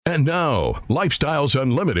And now, Lifestyles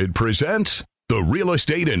Unlimited presents the Real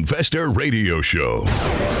Estate Investor Radio Show.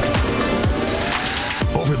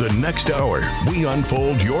 Over the next hour, we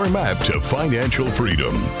unfold your map to financial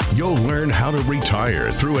freedom. You'll learn how to retire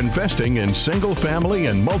through investing in single-family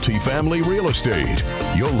and multifamily real estate.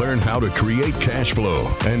 You'll learn how to create cash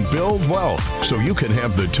flow and build wealth so you can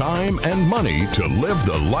have the time and money to live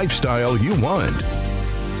the lifestyle you want.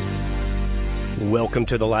 Welcome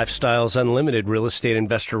to the Lifestyles Unlimited Real Estate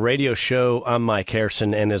Investor Radio Show. I'm Mike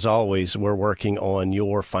Harrison, and as always, we're working on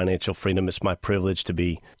your financial freedom. It's my privilege to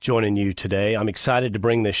be joining you today. I'm excited to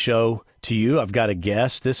bring this show to you. I've got a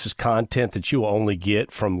guest. This is content that you will only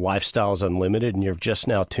get from Lifestyles Unlimited, and you're just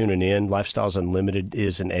now tuning in. Lifestyles Unlimited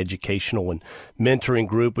is an educational and mentoring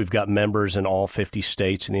group. We've got members in all 50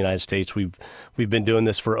 states in the United States. We've been doing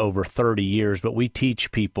this for over 30 years, but we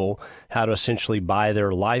teach people how to essentially buy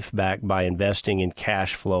their life back by investing in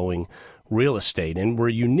cash flowing real estate. And we're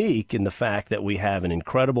unique in the fact that we have an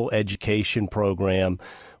incredible education program.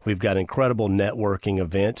 We've got incredible networking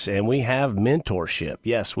events, and we have mentorship.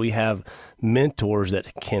 Yes, we have mentors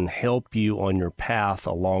that can help you on your path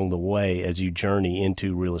along the way as you journey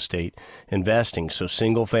into real estate investing. So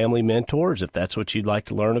single-family mentors, if that's what you'd like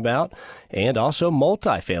to learn about, and also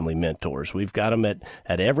multifamily mentors. We've got them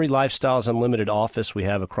at every Lifestyles Unlimited office we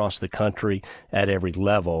have across the country at every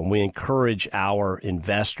level. And we encourage our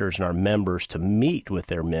investors and our members to meet with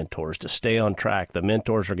their mentors, to stay on track. The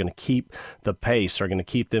mentors are going to keep the pace, are going to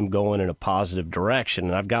keep them going in a positive direction.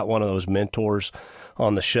 And I've got one of those mentors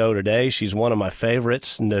on the show today. She's one of my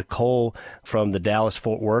favorites, Nicole from the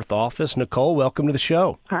Dallas-Fort Worth office. Nicole, welcome to the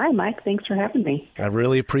show. Hi, Mike. Thanks for having me. I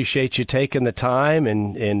really appreciate you taking the time.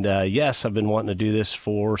 And yes, I've been wanting to do this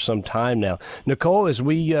for some time now. Nicole, as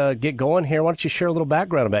we get going here, why don't you share a little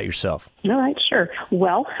background about yourself? All right, sure.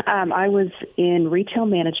 Well, I was in retail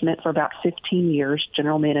management for about 15 years,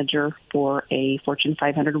 general manager for a Fortune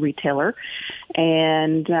 500 retailer.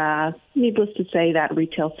 And needless to say, that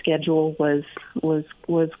retail schedule was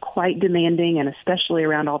quite demanding, and especially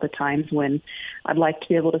around all the times when I'd like to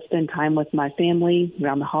be able to spend time with my family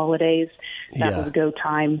around the holidays. That was go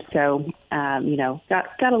time. So, got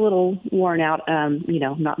a little worn out,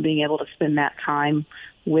 not being able to spend that time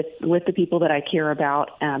with the people that I care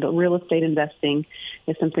about. But real estate investing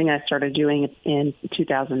is something I started doing in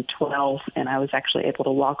 2012, and I was actually able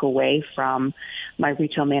to walk away from my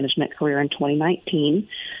retail management career in 2019.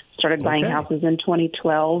 Started buying houses in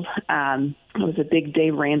 2012. I was a big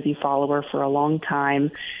Dave Ramsey follower for a long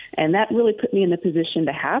time, and that really put me in the position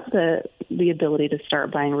to have the ability to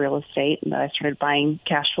start buying real estate. And I started buying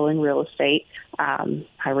cash flowing real estate.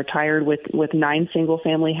 I retired with 9 single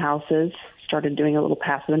family houses. Started doing a little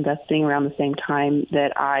passive investing around the same time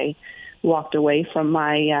that I walked away from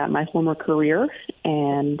my former career,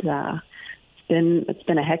 and it's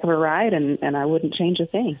been a heck of a ride, and I wouldn't change a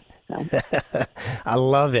thing. So. I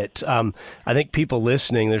love it. I think people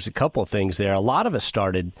listening, there's a couple of things there. A lot of us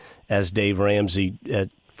started as Dave Ramsey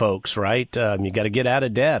folks, right? You got to get out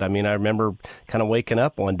of debt. I mean, I remember kind of waking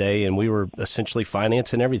up one day and we were essentially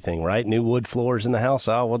financing everything, right? New wood floors in the house.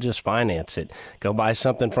 Oh, we'll just finance it. Go buy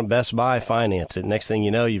something from Best Buy, finance it. Next thing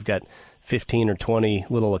you know, you've got 15 or 20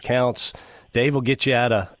 little accounts. Dave will get you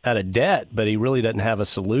out of debt, but he really doesn't have a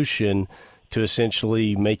solution to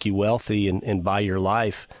essentially make you wealthy and buy your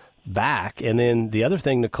life back. And then the other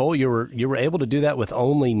thing, Nicole, you were able to do that with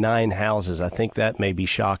only 9 houses. I think that may be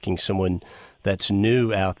shocking someone that's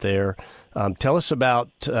new out there. Tell us about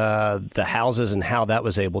the houses and how that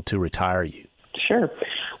was able to retire you. Sure.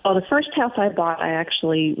 Well, the first house I bought, I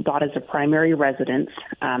actually bought as a primary residence.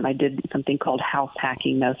 I did something called house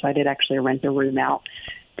hacking, though, so I did actually rent a room out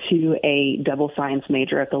to a double science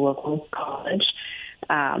major at the local college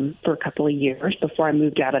for a couple of years before I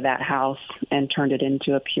moved out of that house and turned it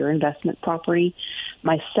into a pure investment property.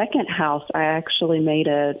 My second house, I actually made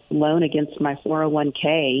a loan against my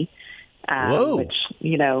 401k, which,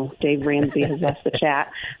 Dave Ramsey has left the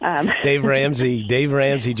chat. Dave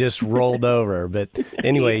Ramsey just rolled over. But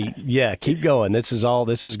anyway, yeah, keep going. This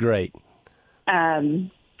is great.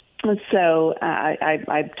 So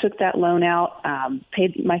I took that loan out,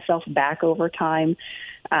 paid myself back over time.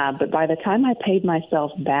 But by the time I paid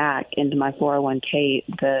myself back into my 401k,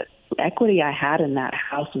 the equity I had in that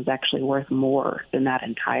house was actually worth more than that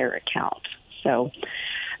entire account. So,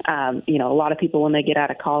 a lot of people, when they get out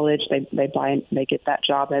of college, they get that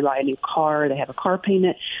job, they buy a new car, they have a car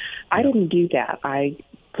payment. I didn't do that. I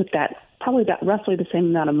put that probably about roughly the same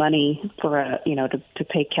amount of money for to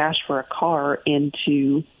pay cash for a car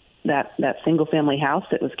into that single family house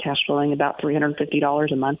that was cash flowing about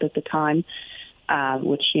 $350 a month at the time,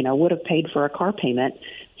 which would have paid for a car payment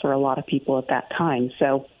for a lot of people at that time.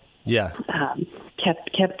 So Yeah.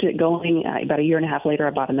 Kept it going. About a year and a half later,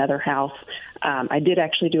 I bought another house. I did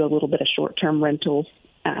actually do a little bit of short-term rental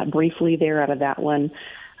briefly there out of that one.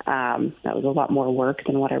 That was a lot more work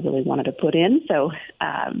than what I really wanted to put in. So,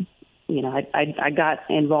 I got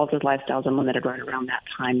involved with Lifestyles Unlimited right around that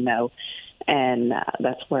time, though. And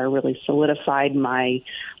that's where I really solidified my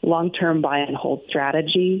long-term buy and hold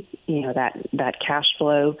strategy, that cash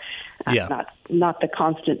flow, not the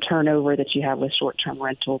constant turnover that you have with short-term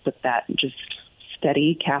rental, but that just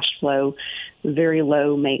steady cash flow, very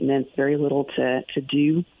low maintenance, very little to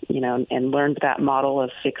do, and learned that model of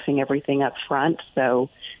fixing everything up front. So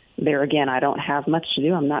there again, I don't have much to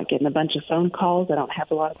do. I'm not getting a bunch of phone calls. I don't have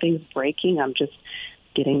a lot of things breaking. I'm just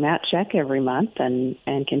getting that check every month and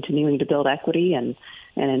continuing to build equity and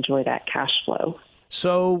enjoy that cash flow.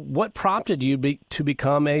 So what prompted you to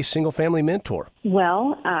become a single-family mentor?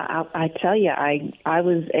 Well, I tell you, I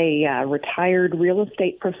was a retired real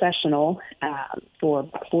estate professional for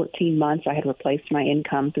about 14 months. I had replaced my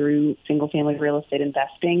income through single-family real estate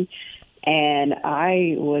investing, and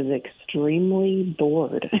I was extremely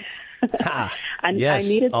bored. Yes, I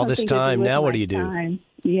needed all this time. Now what do you do? Time.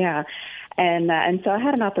 Yeah. And so I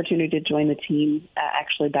had an opportunity to join the team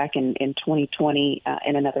actually back in 2020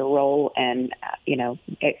 in another role, and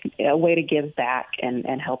a way to give back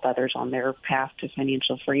and help others on their path to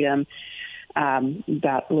financial freedom.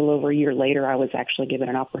 About a little over a year later, I was actually given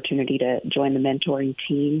an opportunity to join the mentoring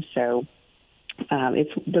team. So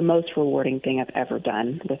it's the most rewarding thing I've ever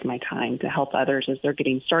done with my time, to help others as they're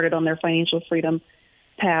getting started on their financial freedom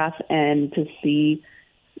path, and to see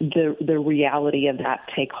the reality of that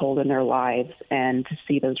take hold in their lives, and to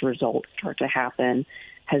see those results start to happen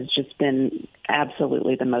has just been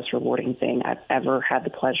absolutely the most rewarding thing I've ever had the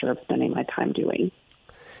pleasure of spending my time doing.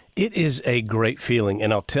 It is a great feeling.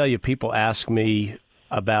 And I'll tell you, people ask me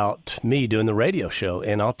about me doing the radio show,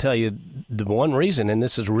 and I'll tell you the one reason, and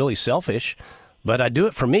this is really selfish, but I do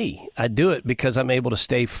it for me. I do it because I'm able to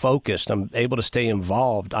stay focused. I'm able to stay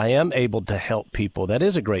involved. I am able to help people. That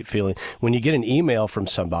is a great feeling. When you get an email from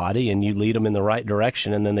somebody and you lead them in the right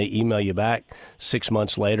direction, and then they email you back 6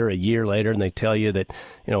 months later, a year later, and they tell you that,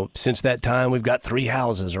 since that time we've got 3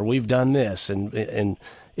 houses, or we've done this. And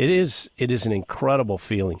it is an incredible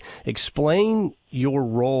feeling. Explain your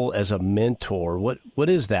role as a mentor. What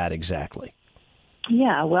is that exactly?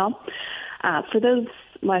 Yeah, well, for those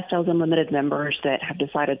Lifestyles Unlimited members that have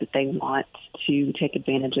decided that they want to take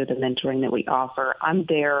advantage of the mentoring that we offer, I'm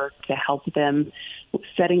there to help them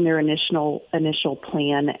setting their initial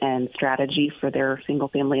plan and strategy for their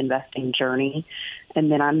single-family investing journey.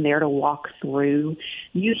 And then I'm there to walk through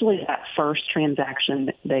usually that first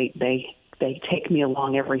transaction. They take me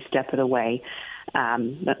along every step of the way.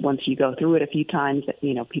 But once you go through it a few times,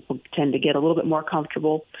 people tend to get a little bit more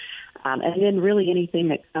comfortable. And then really anything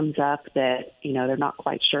that comes up that, they're not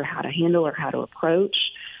quite sure how to handle or how to approach,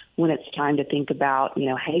 when it's time to think about,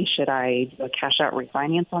 hey, should I do a cash out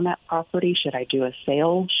refinance on that property? Should I do a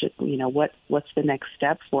sale? What's the next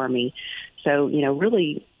step for me? So,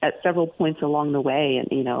 really at several points along the way,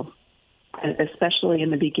 and, especially in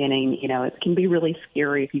the beginning, it can be really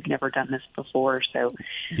scary if you've never done this before. So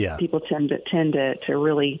people tend to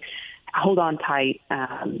really hold on tight,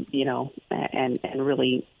 and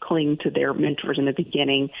really cling to their mentors in the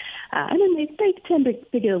beginning. And then they tend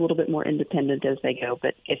to get a little bit more independent as they go.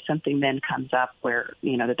 But if something then comes up where,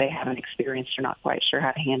 that they haven't experienced or not quite sure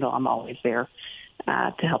how to handle, I'm always there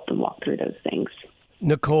to help them walk through those things.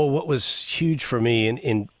 Nicole, what was huge for me,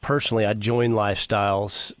 and personally, I joined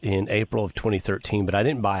Lifestyles in April of 2013, but I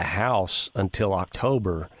didn't buy a house until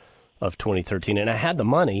October of 2013. And I had the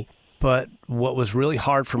money, but what was really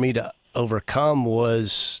hard for me to overcome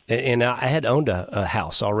was, and I had owned a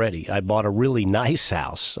house already. I bought a really nice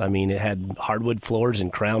house. I mean, it had hardwood floors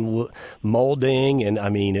and crown molding, and I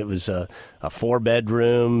mean, it was a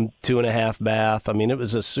 4-bedroom, 2.5 bath. I mean, it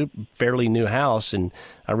was a fairly new house, and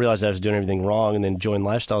I realized I was doing everything wrong, and then joined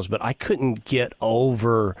Lifestyles, but I couldn't get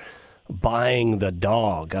over buying the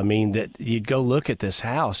dog. I mean, that you'd go look at this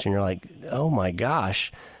house, and you're like, oh my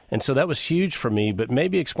gosh. And so that was huge for me, but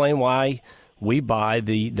maybe explain why we buy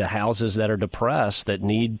the houses that are depressed, that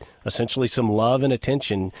need essentially some love and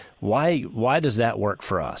attention. Why does that work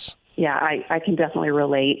for us? Yeah, I can definitely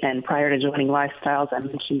relate. And prior to joining Lifestyles, I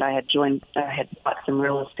mentioned I had bought some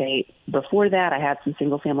real estate. Before that, I had some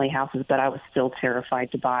single-family houses, but I was still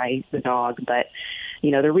terrified to buy the dog. But,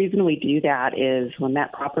 the reason we do that is when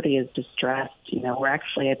that property is distressed, we're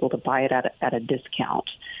actually able to buy it at a discount.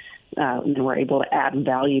 And we're able to add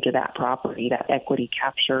value to that property, that equity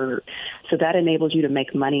capture. So that enables you to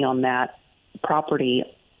make money on that property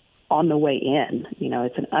on the way in.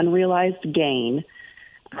 It's an unrealized gain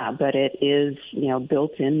but it is,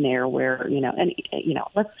 built in there where, and,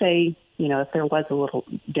 let's say, if there was a little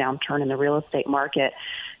downturn in the real estate market,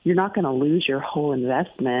 you're not going to lose your whole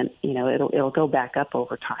investment. It'll go back up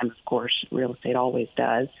over time. Of course, real estate always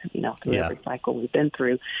does, through every cycle we've been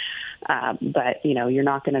through. But, you're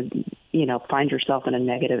not going to, find yourself in a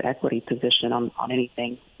negative equity position on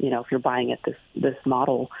anything, if you're buying at this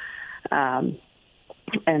model. And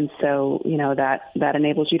so, that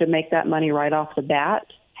enables you to make that money right off the bat,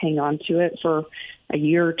 hang on to it for a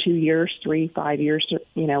year, 2 years, 3, 5 years,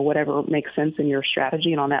 whatever makes sense in your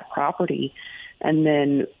strategy and on that property. And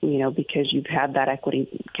then, because you've had that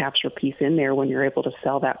equity capture piece in there, when you're able to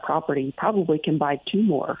sell that property, you probably can buy 2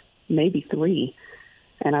 more, maybe 3.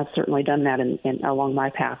 And I've certainly done that in along my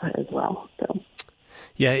path as well. So,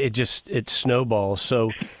 yeah, it snowballs.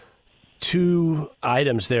 So 2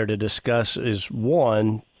 items there to discuss is,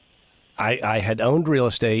 one, I had owned real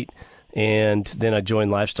estate, and then I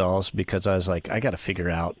joined Lifestyles because I was like, I got to figure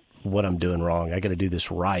out what I'm doing wrong. I got to do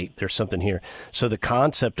this right. There's something here. So the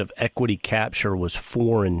concept of equity capture was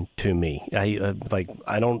foreign to me.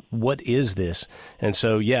 What is this? And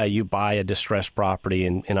so, you buy a distressed property,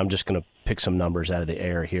 and I'm just going to pick some numbers out of the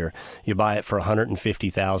air here. You buy it for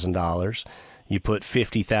 $150,000. You put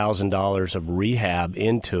 $50,000 of rehab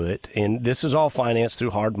into it, and this is all financed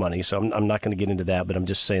through hard money, so I'm not going to get into that, but I'm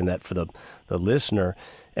just saying that for the listener.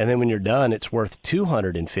 And then when you're done, it's worth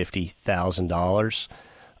 $250,000,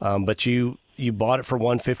 but you bought it for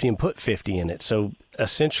 $150 and put $50 in it. So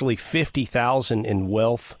essentially $50,000 in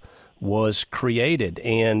wealth was created.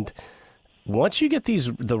 And once you get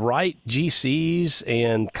the right GCs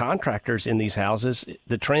and contractors in these houses,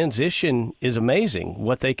 the transition is amazing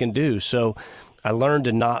what they can do. So I learned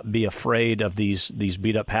to not be afraid of these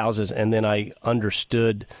beat up houses, and then I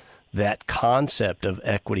understood that concept of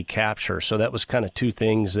equity capture. So that was kind of 2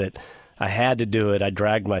 things that I had to do it. I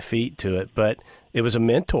dragged my feet to it, but it was a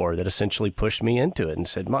mentor that essentially pushed me into it and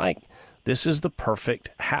said, Mike, this is the perfect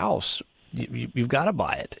house. You've got to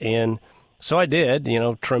buy it. And so I did,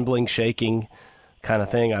 trembling, shaking kind of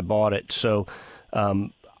thing. I bought it. So I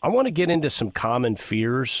want to get into some common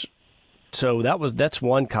fears. So that's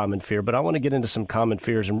one common fear, but I want to get into some common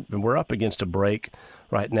fears, and we're up against a break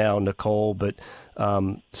right now, Nicole, but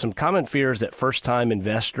some common fears that first-time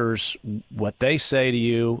investors, what they say to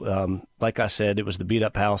you, like I said, it was the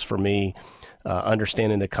beat-up house for me,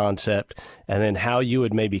 understanding the concept, and then how you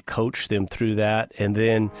would maybe coach them through that, and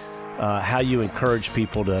then how you encourage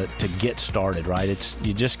people to get started, right?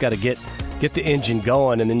 You just got to get the engine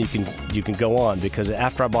going, and then you can go on, because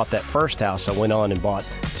after I bought that first house, I went on and bought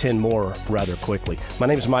 10 more rather quickly. My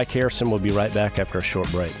name is Mike Harrison. We'll be right back after a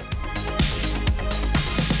short break.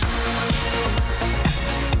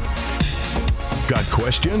 Got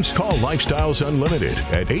questions? Call Lifestyles Unlimited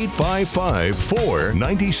at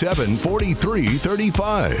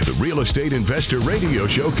 855-497-4335. The Real Estate Investor Radio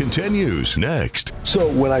Show continues next.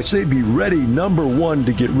 So when I say be ready, number 1,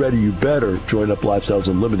 to get ready, you better join up Lifestyles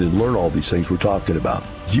Unlimited and learn all these things we're talking about.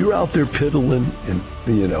 You're out there piddling and,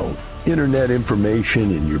 internet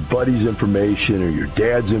information and your buddy's information or your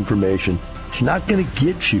dad's information. It's not going to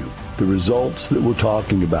get you the results that we're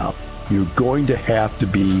talking about. You're going to have to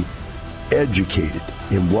be educated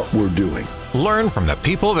in what we're doing. Learn from the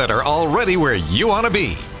people that are already where you want to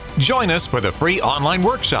be. Join us for the free online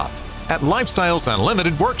workshop at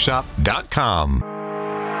lifestylesunlimitedworkshop.com.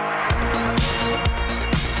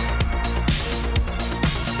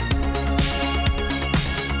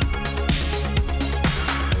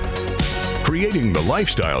 Creating the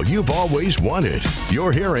lifestyle you've always wanted.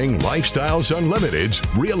 You're hearing Lifestyles Unlimited's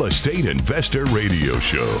Real Estate Investor Radio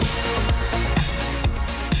Show.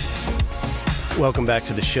 Welcome back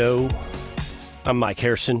to the show. I'm Mike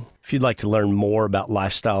Harrison. If you'd like to learn more about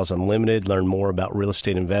Lifestyles Unlimited, learn more about real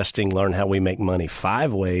estate investing, learn how we make money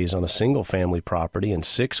 5 ways on a single-family property and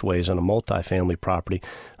 6 ways on a multifamily property,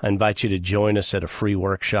 I invite you to join us at a free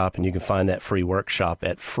workshop, and you can find that free workshop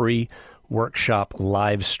at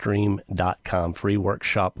freeworkshoplivestream.com,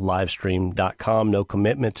 freeworkshoplivestream.com. No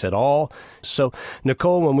commitments at all. So,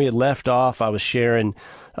 Nicole, when we had left off, I was sharing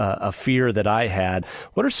a fear that I had.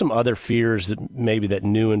 What are some other fears that maybe that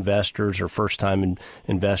new investors or first-time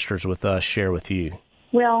investors with us share with you?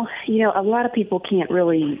 Well, a lot of people can't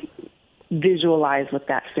really visualize what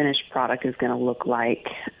that finished product is going to look like.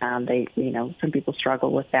 Some people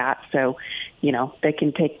struggle with that. So, they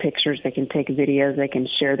can take pictures, they can take videos, they can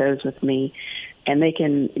share those with me, and they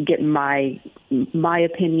can get my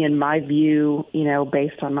opinion, my view,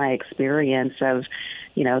 based on my experience of,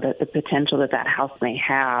 the potential that house may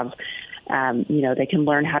have. They can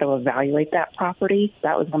learn how to evaluate that property.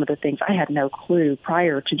 That was one of the things I had no clue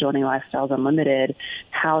prior to joining Lifestyles Unlimited,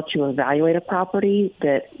 how to evaluate a property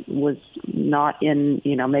that was not in,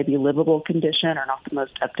 maybe livable condition or not the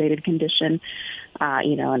most updated condition,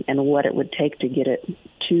 and what it would take to get it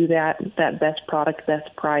to that best product,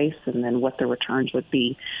 best price, and then what the returns would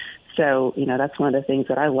be. So, that's one of the things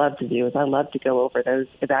that I love to do is I love to go over those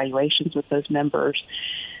evaluations with those members.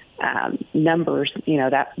 Numbers,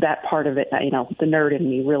 that part of it, the nerd in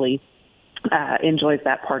me really enjoys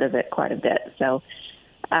that part of it quite a bit. So,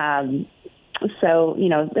 and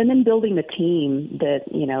then building the team that,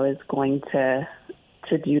 is going to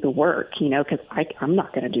do the work, because I'm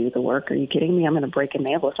not going to do the work. Are you kidding me? I'm going to break a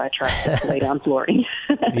nail if I try to lay down flooring.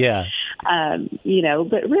 Yeah.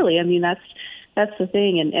 But really, that's the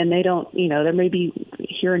thing. And they don't, there may be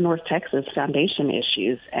here in North Texas foundation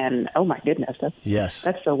issues, and oh my goodness,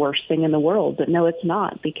 that's the worst thing in the world. But no, it's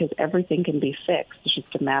not, because everything can be fixed. It's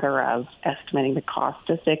just a matter of estimating the cost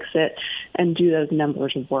to fix it and do those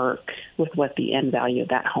numbers work with what the end value of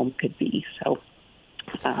that home could be. So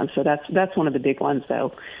that's one of the big ones,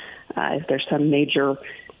 though. If there's some major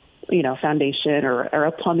foundation or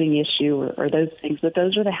a plumbing issue or those things. But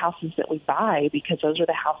those are the houses that we buy, because those are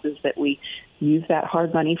the houses that we use that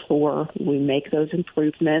hard money for. We make those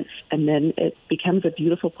improvements, and then it becomes a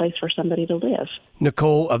beautiful place for somebody to live.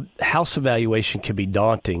 Nicole, a house evaluation can be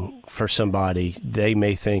daunting for somebody. They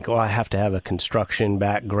may think, I have to have a construction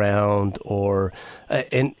background, or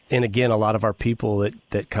and again, a lot of our people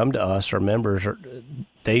that come to us, our members,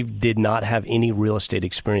 they did not have any real estate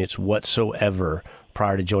experience whatsoever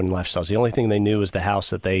prior to joining Lifestyles. The only thing they knew was the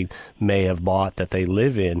house that they may have bought that they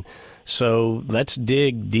live in. So let's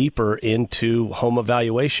dig deeper into home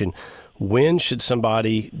evaluation. When should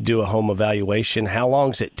somebody do a home evaluation? How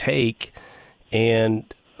long does it take? And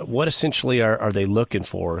what essentially are they looking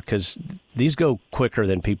for? Because these go quicker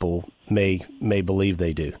than people may believe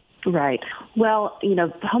they do. Right. Well,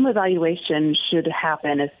 home evaluation should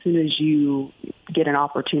happen as soon as you get an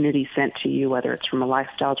opportunity sent to you, whether it's from a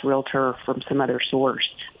Lifestyles realtor or from some other source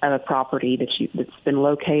of a property that's been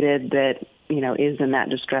located that, is in that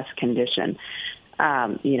distressed condition.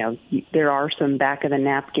 There are some back of the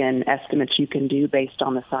napkin estimates you can do based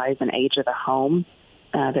on the size and age of the home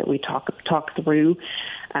that we talk through,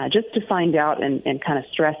 just to find out and kind of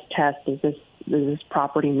stress test, does this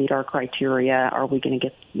property meet our criteria? Are we going to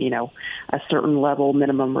get, a certain level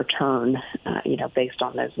minimum return, based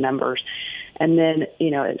on those numbers? And then,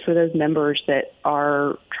 for those members that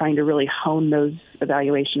are trying to really hone those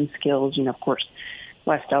evaluation skills, of course,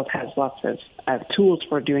 Lifestyles has lots of tools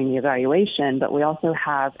for doing the evaluation, but we also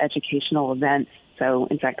have educational events. So,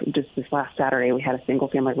 in fact, just this last Saturday, we had a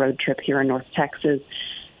single-family road trip here in North Texas,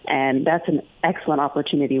 and that's an excellent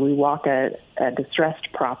opportunity. We walk a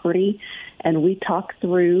distressed property, and we talk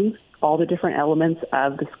through all the different elements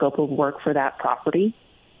of the scope of work for that property.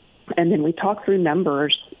 And then we talk through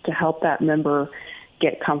numbers to help that member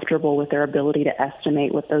get comfortable with their ability to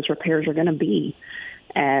estimate what those repairs are going to be.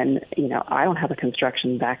 And, I don't have a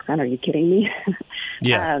construction background. Are you kidding me?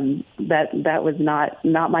 Yeah. That was not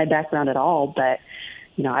my background at all. But,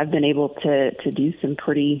 I've been able to do some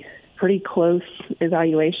pretty close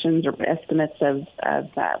evaluations or estimates of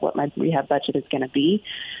what my rehab budget is going to be.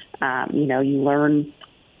 You learn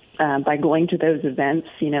by going to those events,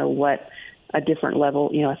 what a different level,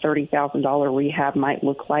 a $30,000 rehab might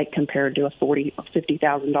look like compared to a $40,000 or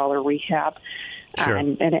 $50,000 rehab. Sure.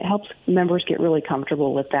 And it helps members get really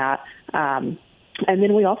comfortable with that. And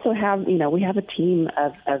then we also have, we have a team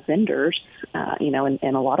of vendors, in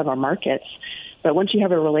a lot of our markets. But once you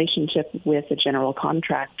have a relationship with a general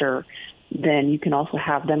contractor, then you can also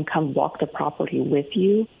have them come walk the property with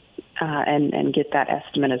you and get that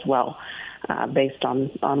estimate as well, based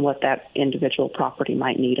on what that individual property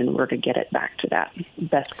might need in order to get it back to that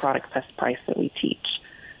best product, best price that we teach.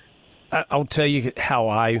 I'll tell you how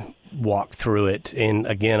I walk through it. And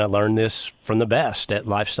again, I learned this from the best at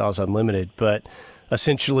Lifestyles Unlimited. But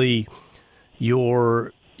essentially,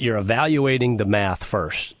 you're evaluating the math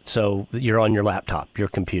first. So you're on your laptop, your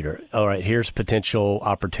computer. All right, here's potential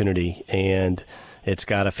opportunity. And it's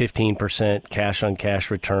got a 15%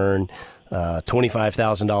 cash-on-cash return,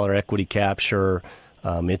 $25,000 equity capture.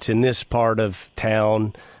 It's in this part of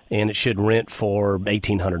town, and it should rent for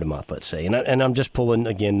 $1,800 a month, let's say. And I'm just pulling,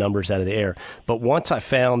 again, numbers out of the air. But once I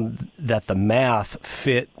found that the math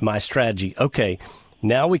fit my strategy, okay,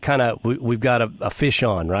 now we've got a fish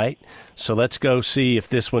on, right? So let's go see if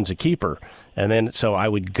this one's a keeper. And then so I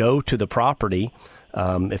would go to the property.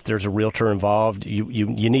 If there's a realtor involved, you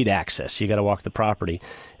need access. You got to walk the property.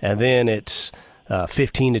 And then it's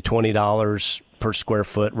 $15 to $20 per square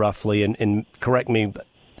foot, roughly. And correct me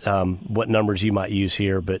what numbers you might use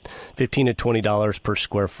here, but $15 to $20 per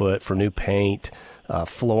square foot for new paint,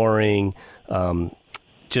 flooring,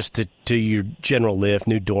 just to do your general lift,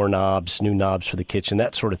 new doorknobs, new knobs for the kitchen,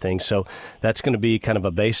 that sort of thing. So that's going to be kind of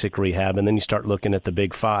a basic rehab. And then you start looking at the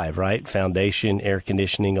big five, right? Foundation, air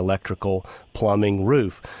conditioning, electrical, plumbing,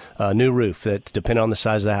 roof. New roof, that depending on the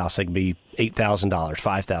size of the house, it could be $8,000,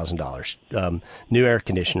 $5,000. New air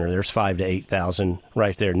conditioner, there's $5,000 to $8,000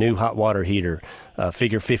 right there. New hot water heater,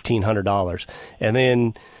 figure $1,500. And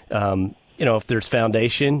then, if there's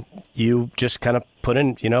foundation, you just kind of put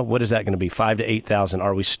in, what is that going to be? $5,000 to $8,000.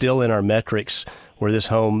 Are we still in our metrics where this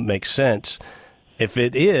home makes sense? If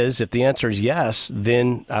the answer is yes,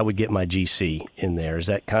 then I would get my GC in there. Is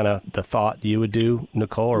that kind of the thought you would do,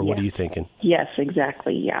 Nicole, or what are you thinking? Yes,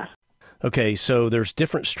 exactly. Yeah. Okay, so there's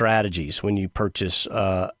different strategies when you purchase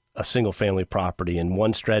a single-family property, and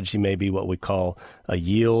one strategy may be what we call a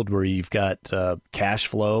yield, where you've got cash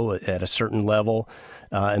flow at a certain level,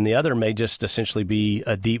 and the other may just essentially be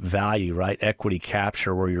a deep value, right? Equity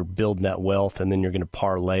capture, where you're building that wealth, and then you're going to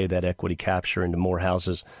parlay that equity capture into more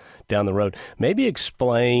houses down the road. Maybe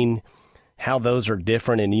explain how those are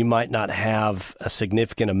different, and you might not have a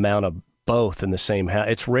significant amount of both in the same house.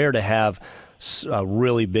 It's rare to have a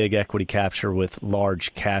really big equity capture with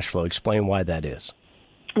large cash flow. Explain why that is.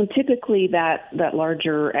 Well, typically, that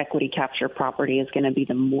larger equity capture property is going to be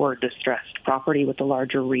the more distressed property with the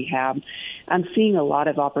larger rehab. I'm seeing a lot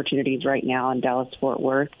of opportunities right now in Dallas-Fort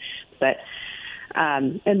Worth, but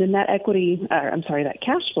and then that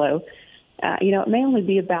cash flow, it may only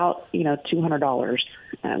be about $200,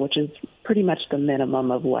 which is pretty much the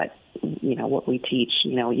minimum of what we teach.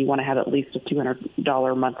 You want to have at least a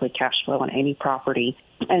 $200 monthly cash flow on any property,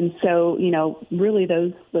 and so really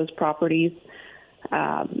those properties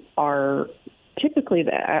are typically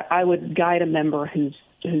I would guide a member who's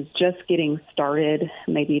just getting started.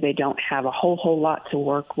 Maybe they don't have a whole lot to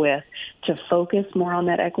work with, to focus more on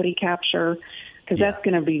that equity capture, because that's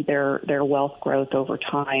going to be their wealth growth over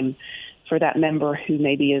time. For that member who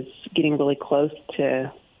maybe is getting really close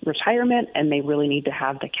to retirement and they really need to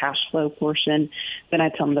have the cash flow portion, then I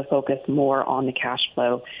tell them to focus more on the cash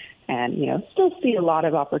flow. And, still see a lot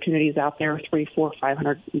of opportunities out there, $300,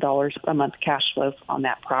 $400, $500 a month cash flow on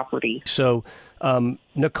that property. So,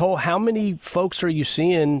 Nicole, how many folks are you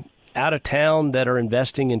seeing out of town that are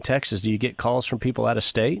investing in Texas? Do you get calls from people out of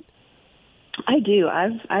state? I do.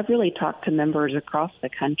 I've really talked to members across the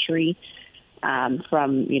country. A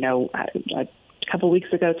couple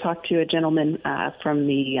weeks ago, talked to a gentleman from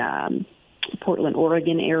the Portland,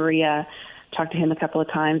 Oregon area. Talked to him a couple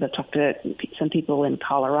of times. I've talked to some people in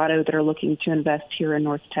Colorado that are looking to invest here in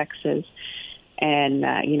North Texas. And,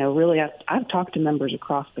 really I've talked to members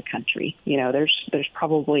across the country. There's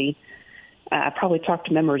probably, I probably talked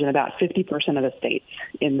to members in about 50% of the states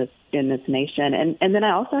in this nation. And then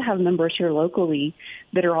I also have members here locally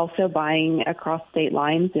that are also buying across state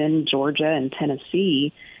lines in Georgia and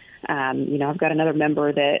Tennessee. I've got another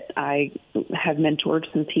member that I have mentored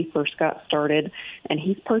since he first got started, and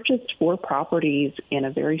he's purchased 4 properties in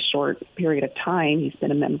a very short period of time. He's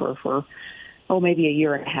been a member for, maybe a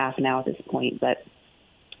year and a half now at this point, but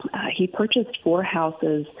he purchased 4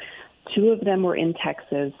 houses. 2 of them were in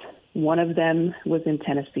Texas. 1 of them was in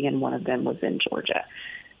Tennessee, and 1 of them was in Georgia.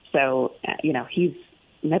 So, he's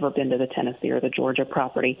never been to the Tennessee or the Georgia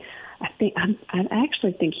property. I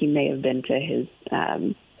actually think he may have been to his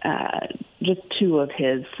just 2 of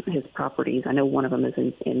his properties. I know one of them is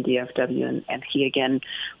in DFW, and he again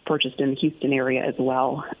purchased in the Houston area as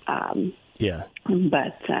well.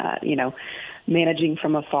 But managing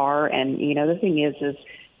from afar, and the thing is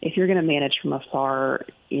if you're going to manage from afar,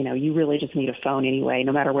 you really just need a phone anyway,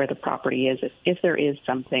 no matter where the property is. If there is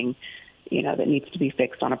something that needs to be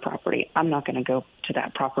fixed on a property, I'm not going to go to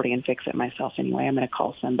that property and fix it myself anyway. I'm going to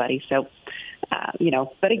call somebody. So,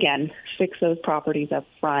 but again, fix those properties up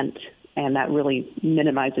front, and that really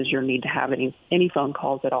minimizes your need to have any phone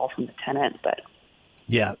calls at all from the tenant. But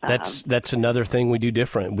yeah, that's another thing we do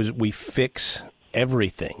different. We fix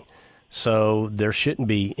everything, so there shouldn't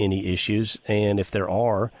be any issues. And if there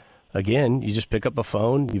are, again, you just pick up a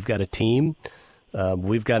phone. You've got a team.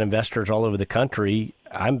 We've got investors all over the country.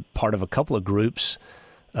 I'm part of a couple of groups.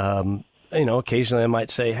 Occasionally I might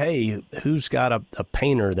say, hey, who's got a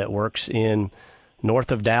painter that works in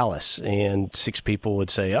north of Dallas? And 6 people would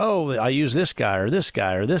say, oh, I use this guy or this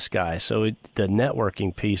guy or this guy. So the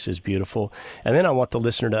networking piece is beautiful. And then I want the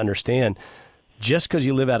listener to understand, just because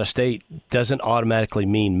you live out of state doesn't automatically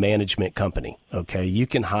mean management company, okay? You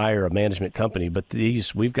can hire a management company, but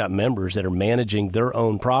we've got members that are managing their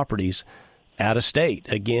own properties out of state.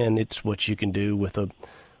 Again, it's what you can do with a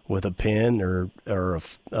pen or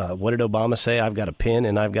what did Obama say? I've got a pen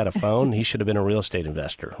and I've got a phone. He should have been a real estate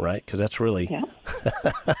investor, right? Because that's really,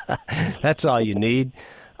 that's all you need.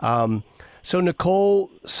 So Nicole,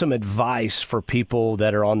 some advice for people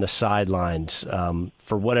that are on the sidelines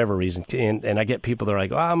for whatever reason. And I get people that are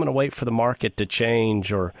like, I'm going to wait for the market to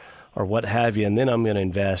change or what have you, and then I'm going to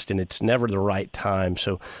invest, and it's never the right time.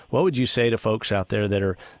 So what would you say to folks out there that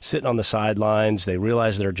are sitting on the sidelines? They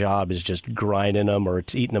realize their job is just grinding them, or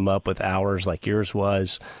it's eating them up with hours like yours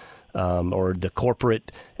was, or the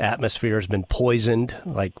corporate atmosphere has been poisoned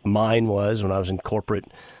like mine was when I was in corporate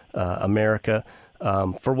America.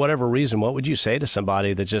 For whatever reason, what would you say to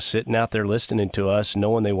somebody that's just sitting out there listening to us,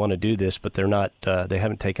 knowing they want to do this, but they're not, they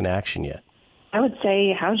haven't taken action yet? I would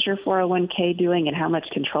say, how's your 401k doing, and how much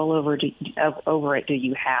control over it do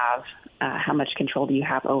you have? How much control do you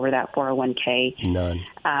have over that 401k? None.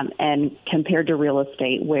 And compared to real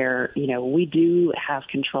estate, where we do have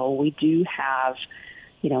control, we do have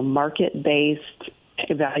market-based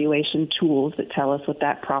evaluation tools that tell us what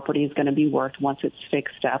that property is going to be worth once it's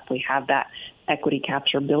fixed up. We have that equity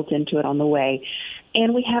capture built into it on the way,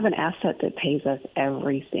 and we have an asset that pays us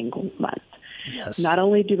every single month. Yes. Not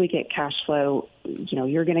only do we get cash flow,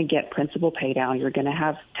 you're going to get principal pay down. You're going to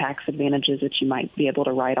have tax advantages that you might be able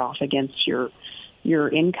to write off against your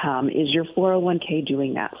income. Is your 401k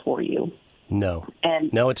doing that for you? No.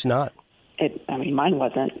 And no, it's not. Mine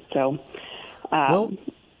wasn't. So, well,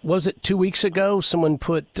 was it 2 weeks ago? Someone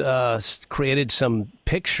created some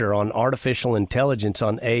picture on artificial intelligence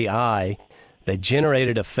on AI. They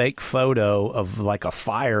generated a fake photo of like a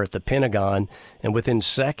fire at the Pentagon, and within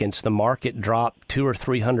seconds, the market dropped 200 or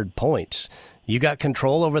 300 points. You got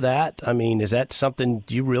control over that? I mean, is that something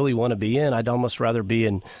you really want to be in? I'd almost rather be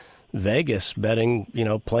in Vegas betting,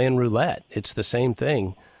 playing roulette. It's the same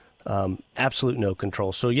thing. Absolute no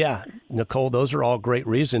control. So, yeah, Nicole, those are all great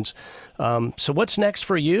reasons. So what's next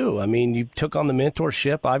for you? I mean, you took on the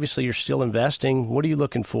mentorship. Obviously, you're still investing. What are you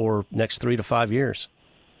looking for next 3 to 5 years?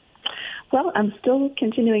 Well, I'm still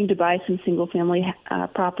continuing to buy some single-family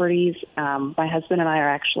properties. My husband and I are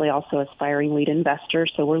actually also aspiring lead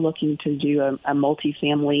investors, so we're looking to do a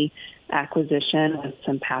multifamily acquisition with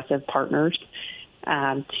some passive partners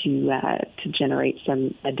to generate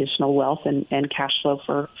some additional wealth and cash flow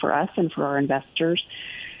for us and for our investors.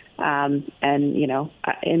 And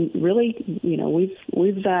really,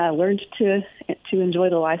 we've learned to enjoy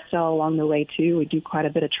the lifestyle along the way too. We do quite a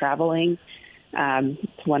bit of traveling.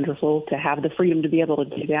 It's wonderful to have the freedom to be able to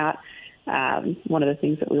do that. One of the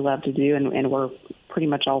things that we love to do, and we're pretty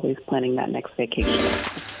much always planning that next vacation.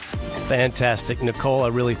 Fantastic. Nicole, I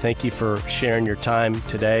really thank you for sharing your time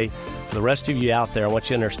today. For the rest of you out there, I want you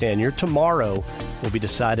to understand your tomorrow will be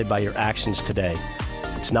decided by your actions today.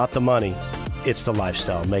 It's not the money, it's the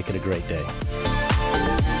lifestyle. Make it a great day.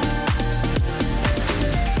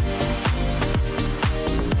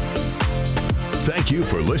 Thank you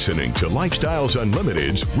for listening to Lifestyles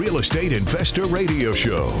Unlimited's Real Estate Investor Radio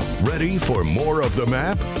Show. Ready for more of the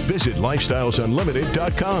map? Visit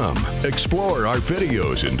lifestylesunlimited.com. Explore our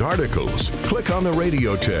videos and articles. Click on the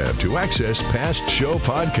radio tab to access past show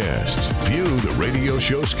podcasts. View the radio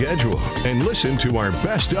show schedule and listen to our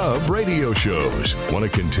best of radio shows. Want to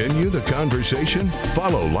continue the conversation?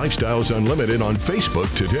 Follow Lifestyles Unlimited on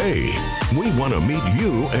Facebook today. We want to meet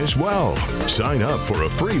you as well. Sign up for a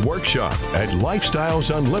free workshop at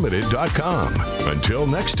lifestylesunlimited.com. Until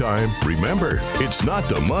next time, remember, it's not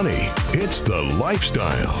the money, it's the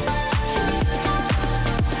lifestyle.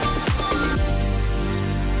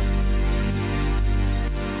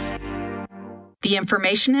 The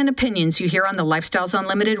information and opinions you hear on the Lifestyles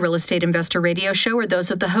Unlimited Real Estate Investor Radio Show are those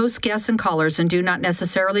of the hosts, guests, and callers and do not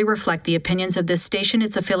necessarily reflect the opinions of this station,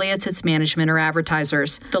 its affiliates, its management, or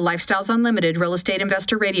advertisers. The Lifestyles Unlimited Real Estate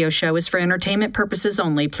Investor Radio Show is for entertainment purposes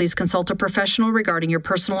only. Please consult a professional regarding your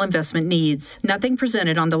personal investment needs. Nothing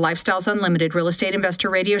presented on the Lifestyles Unlimited Real Estate Investor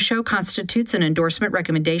Radio Show constitutes an endorsement,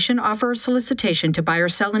 recommendation, offer, or solicitation to buy or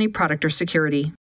sell any product or security.